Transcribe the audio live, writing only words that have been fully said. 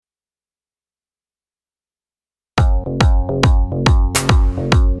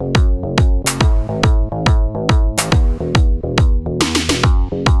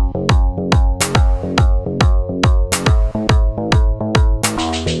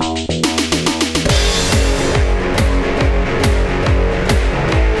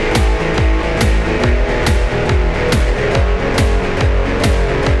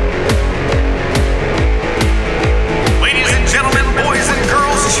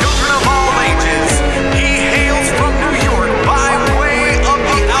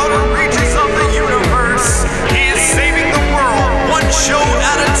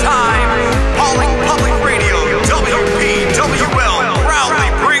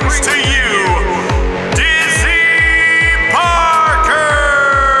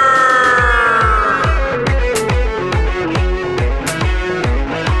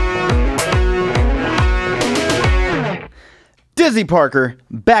Dizzy Parker,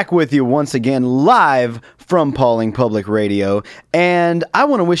 back with you once again, live from Pauling Public Radio, and I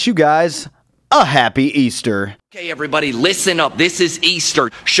want to wish you guys a happy Easter. Okay, everybody, listen up. This is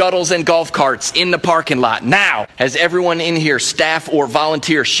Easter. Shuttles and golf carts in the parking lot. Now, has everyone in here, staff or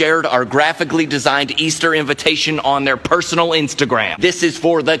volunteer, shared our graphically designed Easter invitation on their personal Instagram? This is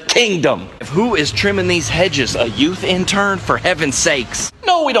for the kingdom. Who is trimming these hedges? A youth intern? For heaven's sakes.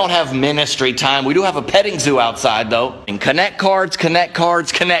 No, we don't have ministry time. We do have a petting zoo outside, though. And connect cards, connect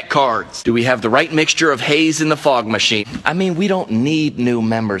cards, connect cards. Do we have the right mixture of haze in the fog machine? I mean, we don't need new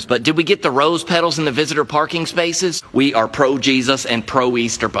members, but did we get the rose petals in the visitor parking space? We are pro-Jesus and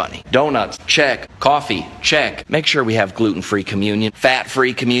pro-Easter Bunny. Donuts, check. Coffee, check. Make sure we have gluten-free communion,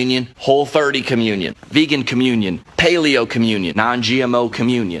 fat-free communion, Whole30 communion, vegan communion, paleo communion, non-GMO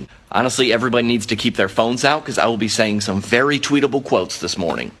communion. Honestly, everybody needs to keep their phones out because I will be saying some very tweetable quotes this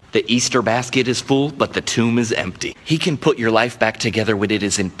morning. The Easter basket is full, but the tomb is empty. He can put your life back together when it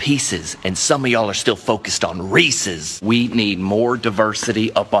is in pieces, and some of y'all are still focused on Reese's. We need more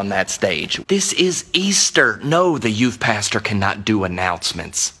diversity up on that stage. This is Easter. No, the youth pastor cannot do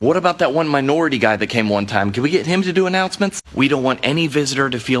announcements. What about that one minority guy that came one time? Can we get him to do announcements? We don't want any visitor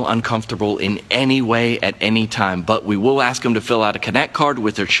to feel uncomfortable in any way at any time, but we will ask them to fill out a Connect card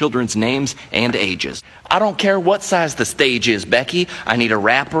with their children's names and ages. I don't care what size the stage is, Becky. I need a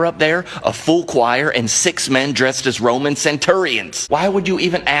rapper up there, a full choir, and 6 men dressed as Roman centurions. Why would you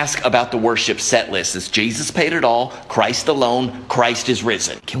even ask about the worship set list? As Jesus paid it all, Christ alone, Christ is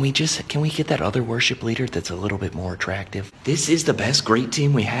risen. Can we get that other worship leader that's a little bit more attractive? This is the best great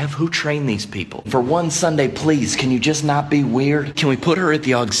team we have. Who trained these people? For one Sunday, please, can you just not be weird? Can we put her at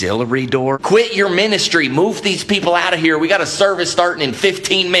the auxiliary door? Quit your ministry. Move these people out of here. We got a service starting in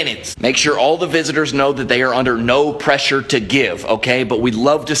 15 minutes. Make sure all the visitors know that they are under no pressure to give, okay? But we'd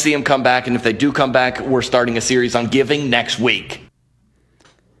love to see them come back, and if they do come back, we're starting a series on giving next week.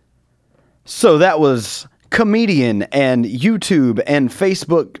 So that was comedian and YouTube and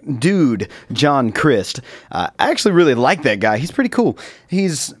Facebook dude John Crist. I actually really like that guy. He's pretty cool.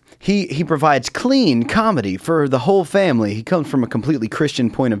 He provides clean comedy for the whole family. He comes from a completely Christian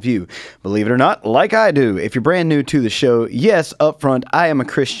point of view. Believe it or not, like I do. If you're brand new to the show, yes, up front, I am a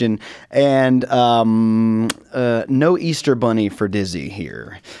Christian, and no Easter bunny for Dizzy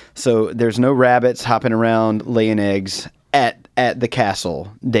here. So there's no rabbits hopping around laying eggs at the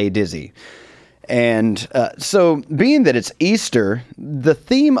castle day Dizzy. And so, being that it's Easter, the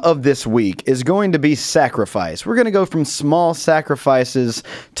theme of this week is going to be sacrifice. We're going to go from small sacrifices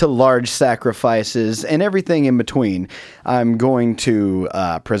to large sacrifices and everything in between. I'm going to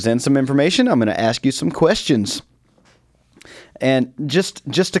present some information. I'm going to ask you some questions. And just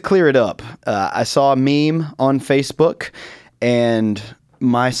to clear it up, I saw a meme on Facebook, and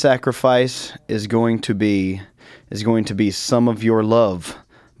my sacrifice is going to be some of your love.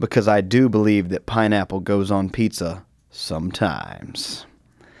 Because I do believe that pineapple goes on pizza sometimes.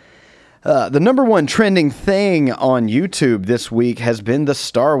 The number one trending thing on YouTube this week has been the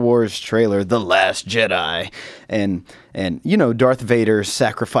Star Wars trailer, The Last Jedi. And you know, Darth Vader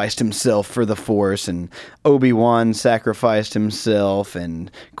sacrificed himself for the Force, and Obi-Wan sacrificed himself, and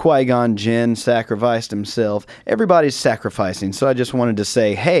Qui-Gon Jinn sacrificed himself. Everybody's sacrificing, so I just wanted to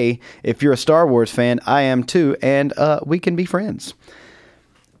say, hey, if you're a Star Wars fan, I am too, and we can be friends.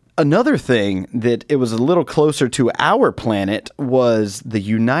 Another thing that it was a little closer to our planet was the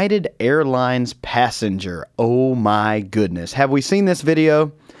United Airlines passenger. Oh my goodness. Have we seen this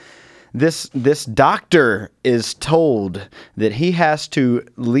video? This doctor is told that he has to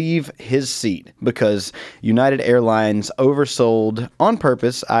leave his seat because United Airlines oversold on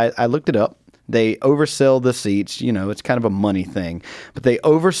purpose. I looked it up. They oversell the seats. You know, it's kind of a money thing. But they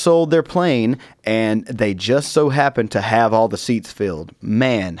oversold their plane, and they just so happened to have all the seats filled.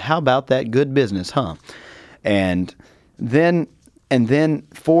 Man, how about that good business, huh? And then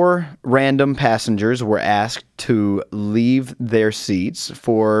 4 random passengers were asked to leave their seats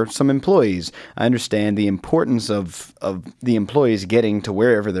for some employees. I understand the importance of the employees getting to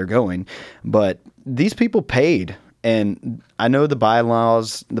wherever they're going, but these people paid. And I know the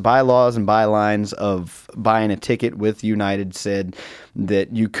bylaws and bylines of buying a ticket with United said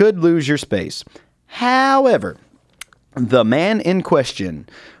that you could lose your space. However, the man in question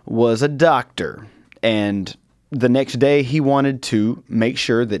was a doctor, and the next day he wanted to make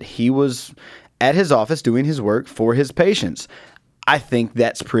sure that he was at his office doing his work for his patients. I think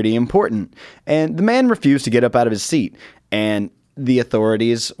that's pretty important. And the man refused to get up out of his seat, and the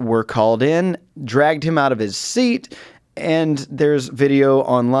authorities were called in, dragged him out of his seat, and there's video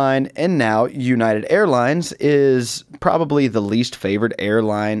online, and now United Airlines is probably the least favored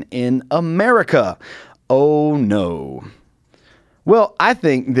airline in America. Oh no. Well, I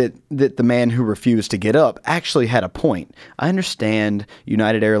think that the man who refused to get up actually had a point. I understand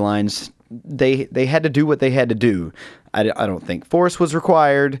United Airlines, they had to do what they had to do. I don't think force was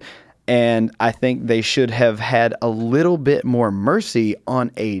required, and I think they should have had a little bit more mercy on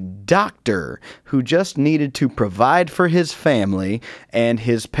a doctor who just needed to provide for his family and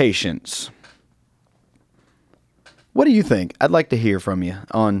his patients. What do you think? I'd like to hear from you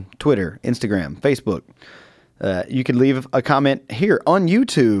on Twitter, Instagram, Facebook. You can leave a comment here on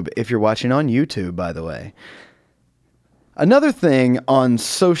YouTube if you're watching on YouTube, by the way. Another thing on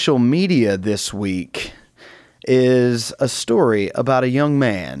social media this week is a story about a young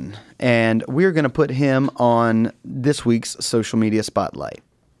man, and we're going to put him on this week's social media spotlight.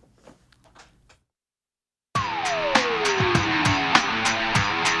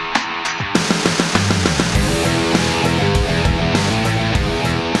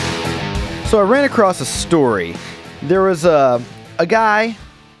 So I ran across a story. There was a guy,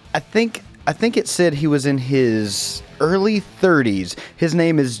 I think it said he was in his early 30s. His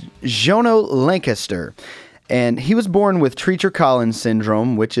name is Jono Lancaster, and he was born with Treacher-Collins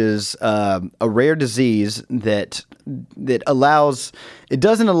syndrome, which is a rare disease that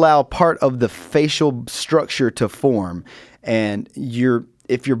doesn't allow part of the facial structure to form. And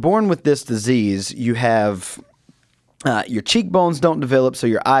if you're born with this disease, you have your cheekbones don't develop, so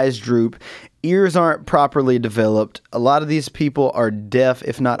your eyes droop. Ears aren't properly developed. A lot of these people are deaf,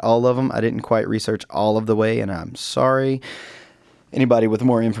 if not all of them. I didn't quite research all of the way, and I'm sorry. Anybody with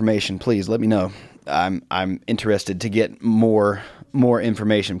more information, please let me know. I'm interested to get more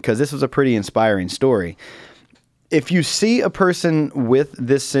information because this was a pretty inspiring story. If you see a person with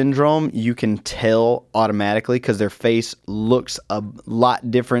this syndrome, you can tell automatically because their face looks a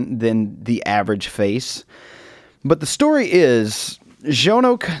lot different than the average face. But the story is,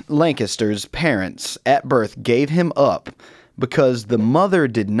 Jono Lancaster's parents at birth gave him up because the mother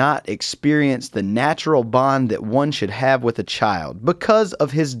did not experience the natural bond that one should have with a child because of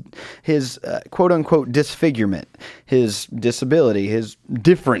his quote-unquote disfigurement, his disability, his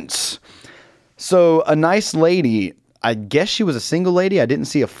difference. So a nice lady, I guess she was a single lady. I didn't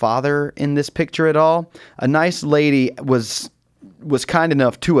see a father in this picture at all. A nice lady was kind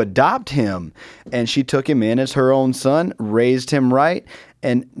enough to adopt him, and she took him in as her own son, raised him right,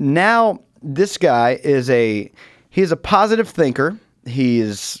 and now this guy he's a positive thinker.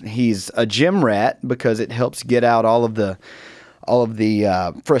 He's a gym rat because it helps get out all of the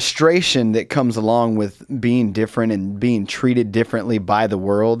frustration that comes along with being different and being treated differently by the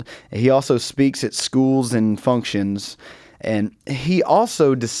world. He also speaks at schools and functions. And he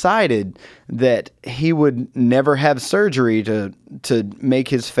also decided that he would never have surgery to make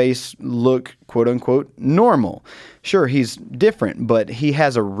his face look, quote unquote, normal. Sure, he's different, but he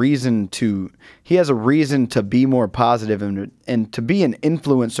has a reason to be more positive and to be an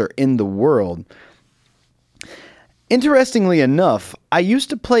influencer in the world. Interestingly enough, I used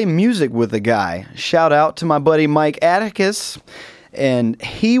to play music with a guy. Shout out to my buddy Mike Atticus. And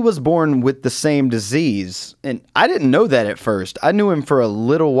he was born with the same disease. And I didn't know that at first. I knew him for a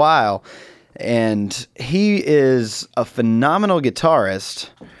little while. And he is a phenomenal guitarist.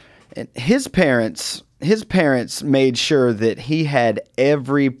 And his parents made sure that he had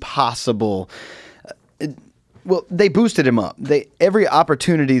every possible... Well, they boosted him up. Every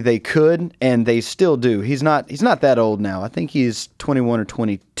opportunity they could, and they still do. He's not that old now. I think he's 21 or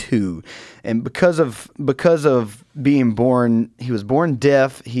 22. And because of being born, he was born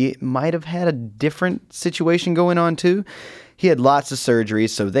deaf. He might have had a different situation going on too. He had lots of surgeries,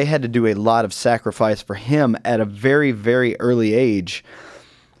 so they had to do a lot of sacrifice for him at a very, very early age.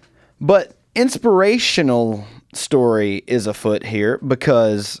 But inspirational story is afoot here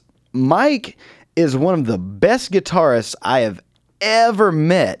because Mike is one of the best guitarists I have ever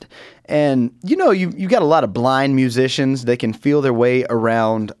met. And you got a lot of blind musicians. They can feel their way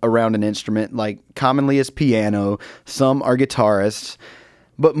around an instrument, like commonly is piano. Some are guitarists.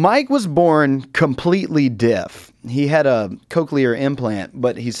 But Mike was born completely deaf. He had a cochlear implant,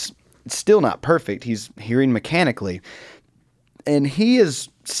 but he's still not perfect. He's hearing mechanically. And he is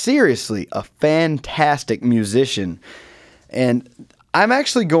seriously a fantastic musician. And I'm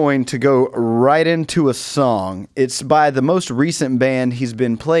actually going to go right into a song. It's by the most recent band he's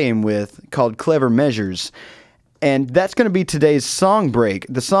been playing with called Clever Measures. And that's going to be today's song break.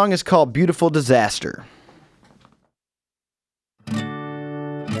 The song is called Beautiful Disaster.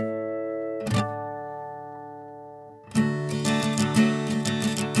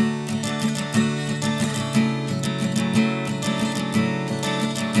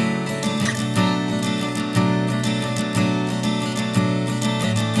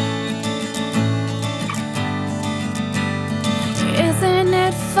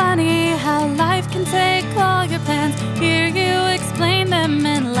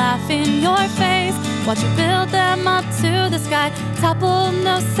 Watch you build them up to the sky, topple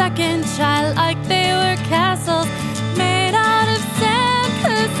no second try, like they were castles made out of sand.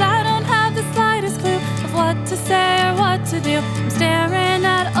 'Cause I don't have the slightest clue of what to say or what to do. I'm staring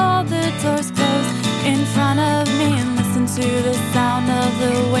at all the doors closed in front of me, and listen to the sound of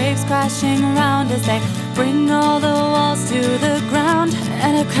the waves crashing around as they bring all the walls to the ground,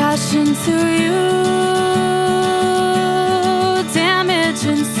 and I crash into you. Damage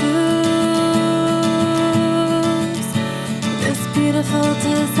ensues. This beautiful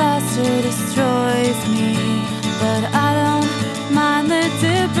disaster destroys me, but I don't mind the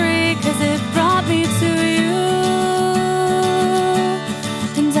debris, 'cause it brought me to you.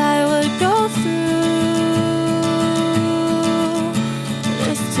 And I would go through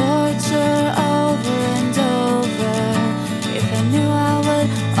this torture over and over if I knew I would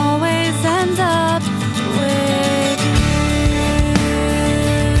always end up with you.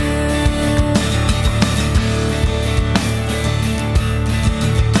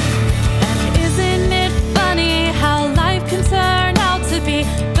 And isn't it funny how life can turn out to be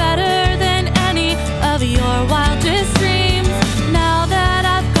better than any of your wildest dreams? Now that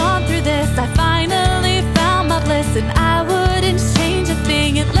I've gone through this, I finally found my bliss, and I wouldn't change a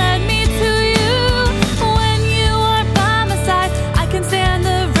thing. It led me to you. When you are by my side, I can stand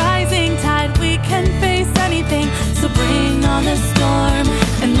the rising tide. We can face anything, so bring on the storm,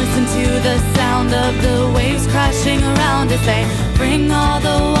 and listen to the sound of the waves crashing around as they bring all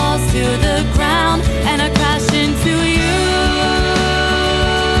the walls to the ground, and I crash into you.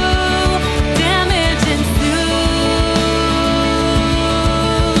 Damage ensues.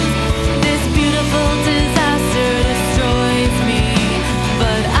 This beautiful disaster destroys me,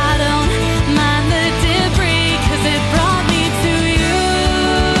 but I don't mind the debris, 'cause it brought me to you.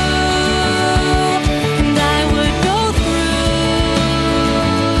 And I would go through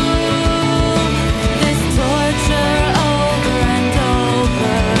this torture over and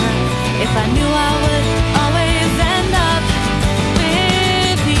over if I knew I would always end up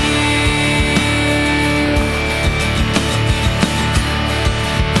with you.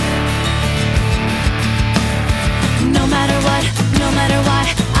 No matter what, no matter why,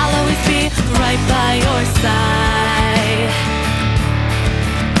 I'll always be right by your side.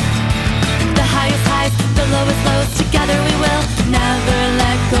 The highest highs, the lowest lows, together we will never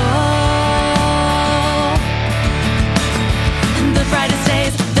let go. The brightest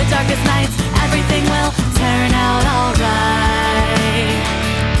days, the darkest nights, everything will turn out alright.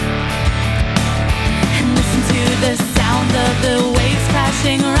 And listen to the sound of the waves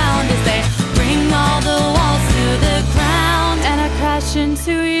crashing around as they bring all the walls to the ground, and I crash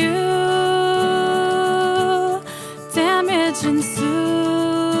into you. Damage ensues.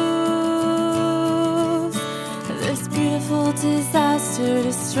 This beautiful disaster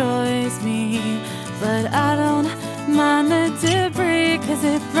destroys me, but I don't mind the debris, 'cause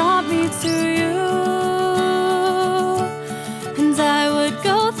it brought me to you. And I would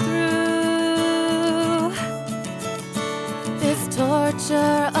go through this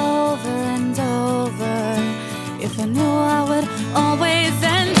torture over and over if I knew I would always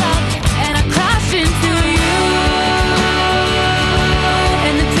end up, and I crash into you.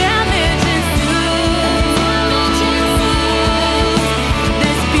 And the damage ensues.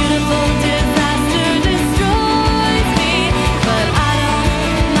 This beautiful disaster destroys me, but I don't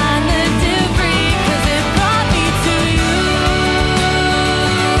mind the debris, 'cause it brought me to you.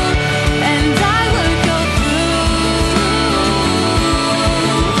 And I would go through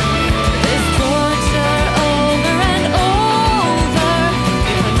this torture over and over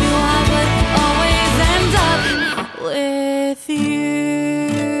if I knew I would always end up with you.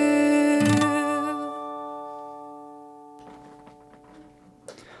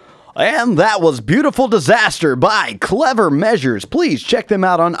 And that was Beautiful Disaster by Clever Measures. Please check them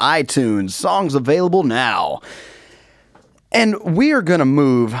out on iTunes. Songs available now. And we are going to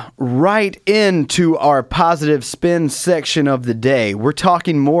move right into our positive spin section of the day. We're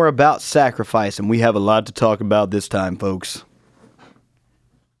talking more about sacrifice, and we have a lot to talk about this time, folks.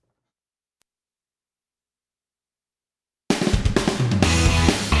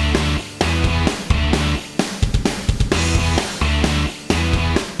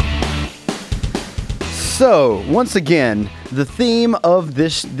 So, once again, the theme of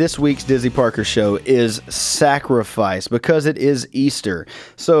this week's Dizzy Parker Show is sacrifice, because it is Easter.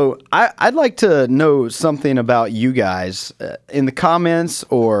 So, I'd like to know something about you guys in the comments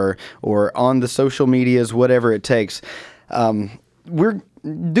or on the social medias, whatever it takes. Do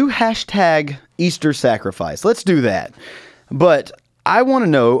hashtag Easter sacrifice. Let's do that. But I want to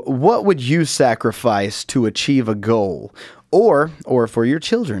know, what would you sacrifice to achieve a goal, or for your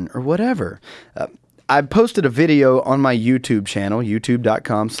children, or whatever? I posted a video on my YouTube channel,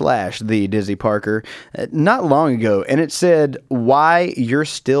 youtube.com/thedizzyparker, not long ago, and it said, "Why You're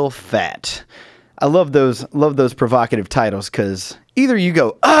Still Fat." I love those provocative titles because either you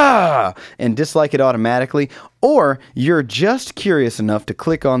go, and dislike it automatically, or you're just curious enough to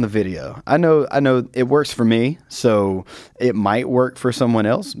click on the video. I know it works for me, so it might work for someone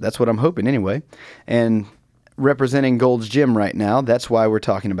else. That's what I'm hoping anyway. And representing Gold's Gym right now, that's why we're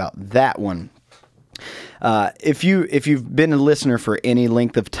talking about that one. If you've been a listener for any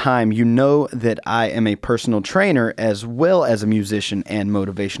length of time, you know that I am a personal trainer as well as a musician and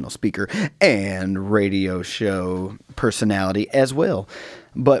motivational speaker and radio show personality as well.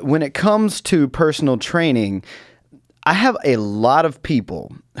 But when it comes to personal training, I have a lot of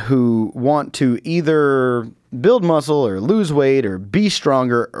people who want to either build muscle or lose weight or be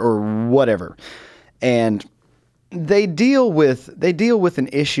stronger or whatever. And they deal with an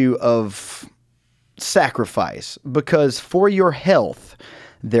issue of sacrifice, because for your health,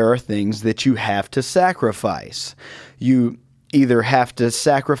 there are things that you have to sacrifice. You either have to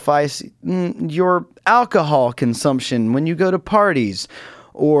sacrifice your alcohol consumption when you go to parties,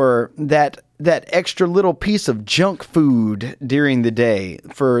 or that extra little piece of junk food during the day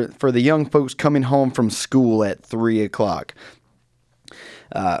for the young folks coming home from school at 3 o'clock.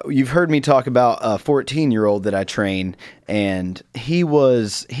 You've heard me talk about a 14-year-old that I train, and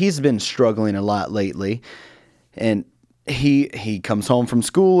he's been struggling a lot lately, and he comes home from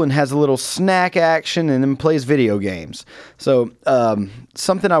school and has a little snack action and then plays video games. So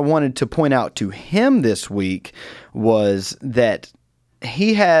something I wanted to point out to him this week was that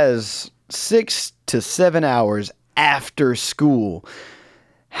he has 6 to 7 hours after school.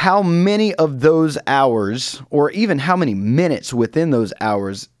 How many of those hours, or even how many minutes within those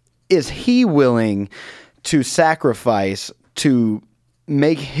hours, is he willing to sacrifice to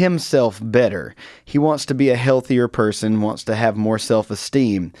make himself better? He wants to be a healthier person, wants to have more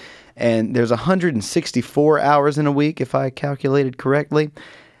self-esteem. And there's 164 hours in a week, if I calculated correctly.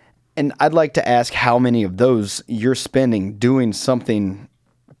 And I'd like to ask how many of those you're spending doing something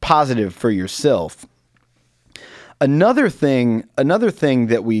positive for yourself. Another thing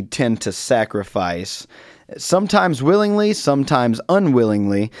that we tend to sacrifice, sometimes willingly, sometimes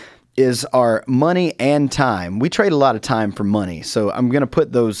unwillingly, is our money and time. We trade a lot of time for money, so I'm going to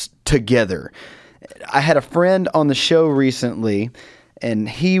put those together. I had a friend on the show recently, and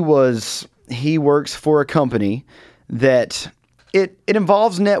he works for a company that it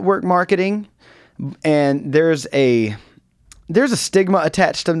involves network marketing, and there's a stigma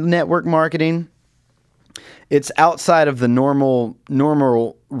attached to network marketing. It's outside of the normal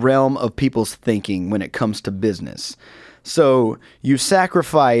realm of people's thinking when it comes to business. So you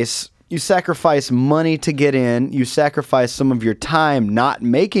sacrifice money to get in, you sacrifice some of your time not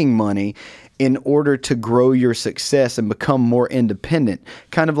making money in order to grow your success and become more independent,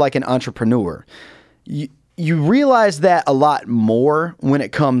 kind of like an entrepreneur. You realize that a lot more when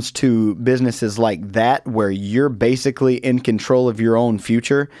it comes to businesses like that, where you're basically in control of your own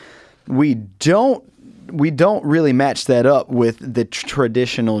future. We don't really match that up with the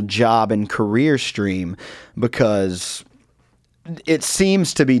traditional job and career stream, because it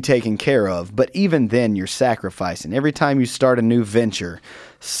seems to be taken care of, but even then you're sacrificing. Every time you start a new venture,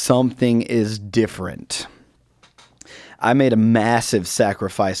 something is different. I made a massive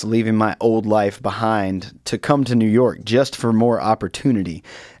sacrifice leaving my old life behind to come to New York just for more opportunity.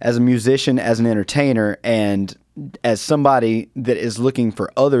 As a musician, as an entertainer, and as somebody that is looking for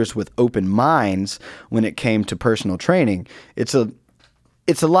others with open minds when it came to personal training, it's a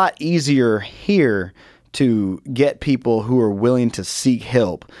lot easier here to get people who are willing to seek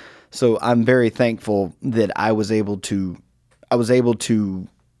help. So I'm very thankful that I was able to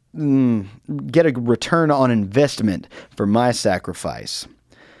get a return on investment for my sacrifice.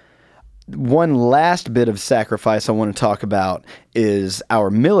 One last bit of sacrifice I want to talk about is our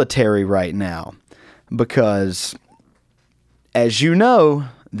military right now, because, as you know,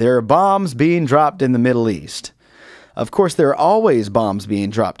 there are bombs being dropped in the Middle East. Of course, there are always bombs being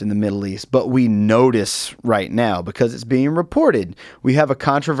dropped in the Middle East, but we notice right now because it's being reported. We have a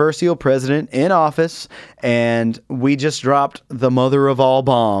controversial president in office, and we just dropped the mother of all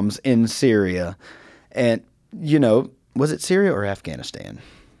bombs in Syria. And, was it Syria or Afghanistan?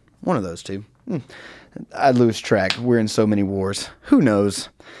 One of those two. I lose track. We're in so many wars. Who knows?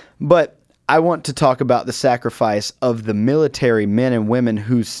 But I want to talk about the sacrifice of the military men and women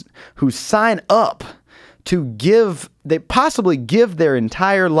who sign up to possibly give their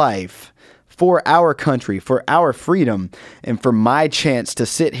entire life for our country, for our freedom, and for my chance to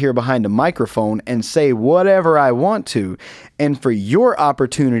sit here behind a microphone and say whatever I want to, and for your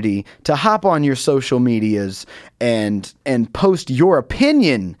opportunity to hop on your social medias and post your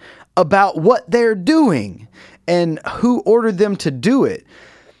opinion about what they're doing and who ordered them to do it.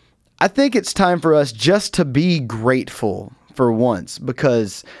 I think it's time for us just to be grateful for once,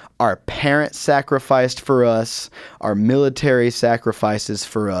 because our parents sacrificed for us, our military sacrifices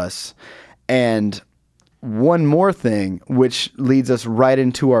for us, and one more thing, which leads us right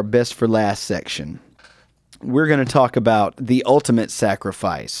into our best for last section. We're going to talk about the ultimate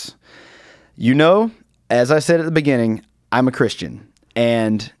sacrifice. You know, as I said at the beginning, I'm a Christian,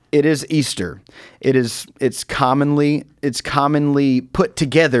 and it is Easter. It's commonly put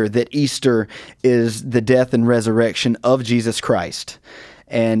together that Easter is the death and resurrection of Jesus Christ.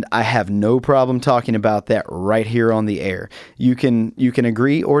 And I have no problem talking about that right here on the air. You can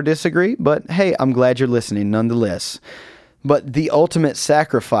agree or disagree, but hey, I'm glad you're listening nonetheless. But the ultimate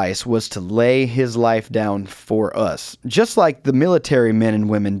sacrifice was to lay his life down for us, just like the military men and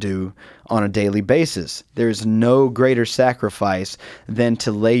women do on a daily basis. There's no greater sacrifice than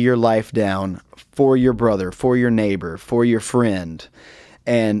to lay your life down for your brother, for your neighbor, for your friend.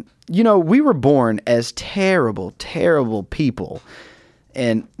 And, you know, we were born as terrible, terrible people.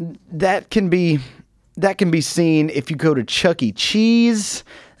 And that can be seen if you go to Chuck E. Cheese.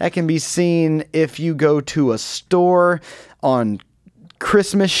 That can be seen if you go to a store on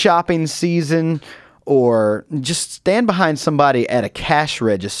Christmas shopping season, or just stand behind somebody at a cash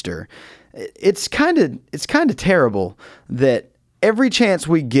register. It's kind of terrible that every chance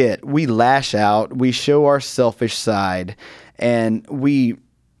we get, we lash out, we show our selfish side, and we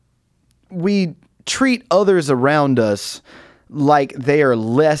treat others around us like they are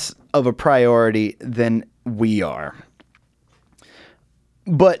less of a priority than we are.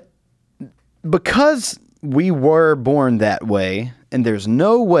 But because we were born that way, and there's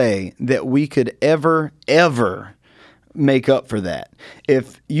no way that we could ever make up for that.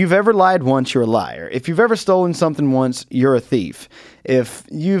 If you've ever lied once, you're a liar. If you've ever stolen something once, you're a thief. If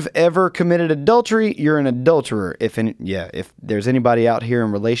you've ever committed adultery, you're an adulterer. If there's anybody out here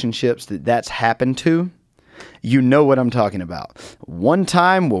in relationships that's happened to, you know what I'm talking about. One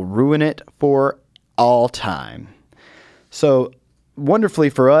time will ruin it for all time. So, wonderfully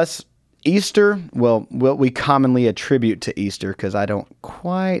for us, Easter, well, what we commonly attribute to Easter, because I don't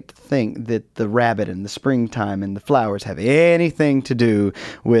quite think that the rabbit and the springtime and the flowers have anything to do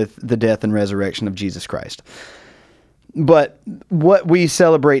with the death and resurrection of Jesus Christ. But what we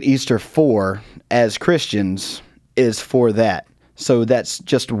celebrate Easter for as Christians is for that. So that's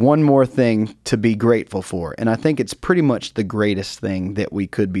just one more thing to be grateful for. And I think it's pretty much the greatest thing that we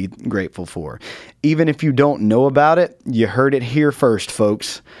could be grateful for. Even if you don't know about it, you heard it here first,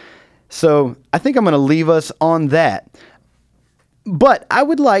 folks. So I think I'm going to leave us on that. But I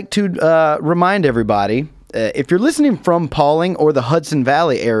would like to remind everybody, if you're listening from Pawling or the Hudson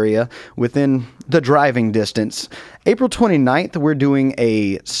Valley area within the driving distance, April 29th, we're doing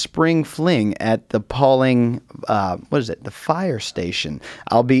a spring fling at the Pawling, the fire station.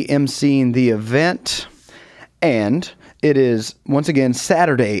 I'll be emceeing the event, and it is, once again,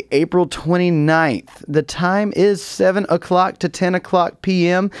 Saturday, April 29th. The time is 7 o'clock to 10 o'clock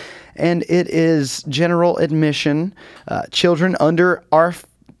p.m., and it is general admission. Children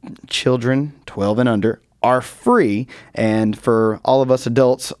 12 and under, are free, and for all of us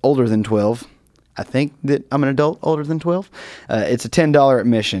adults older than 12, I think that I'm an adult older than 12, it's a $10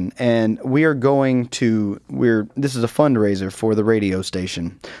 admission, and this is a fundraiser for the radio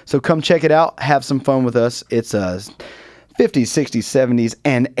station. So come check it out, have some fun with us. It's a 50s, 60s, 70s,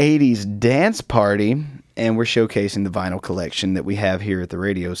 and 80s dance party, and we're showcasing the vinyl collection that we have here at the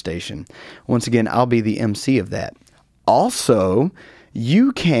radio station. Once again, I'll be the MC of that. Also,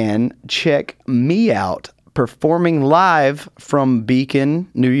 you can check me out performing live from Beacon,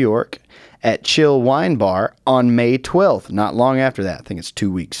 New York at Chill Wine Bar on May 12th. Not long after that. I think it's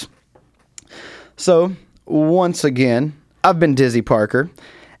 2 weeks. So, once again, I've been Dizzy Parker,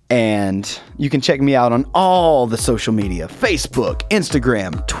 and you can check me out on all the social media: Facebook,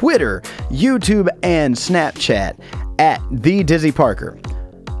 Instagram, Twitter, YouTube, and Snapchat at The Dizzy Parker.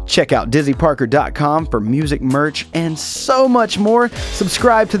 Check out dizzyparker.com for music, merch, and so much more.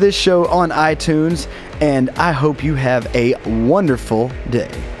 Subscribe to this show on iTunes, and I hope you have a wonderful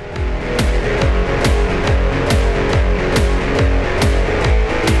day.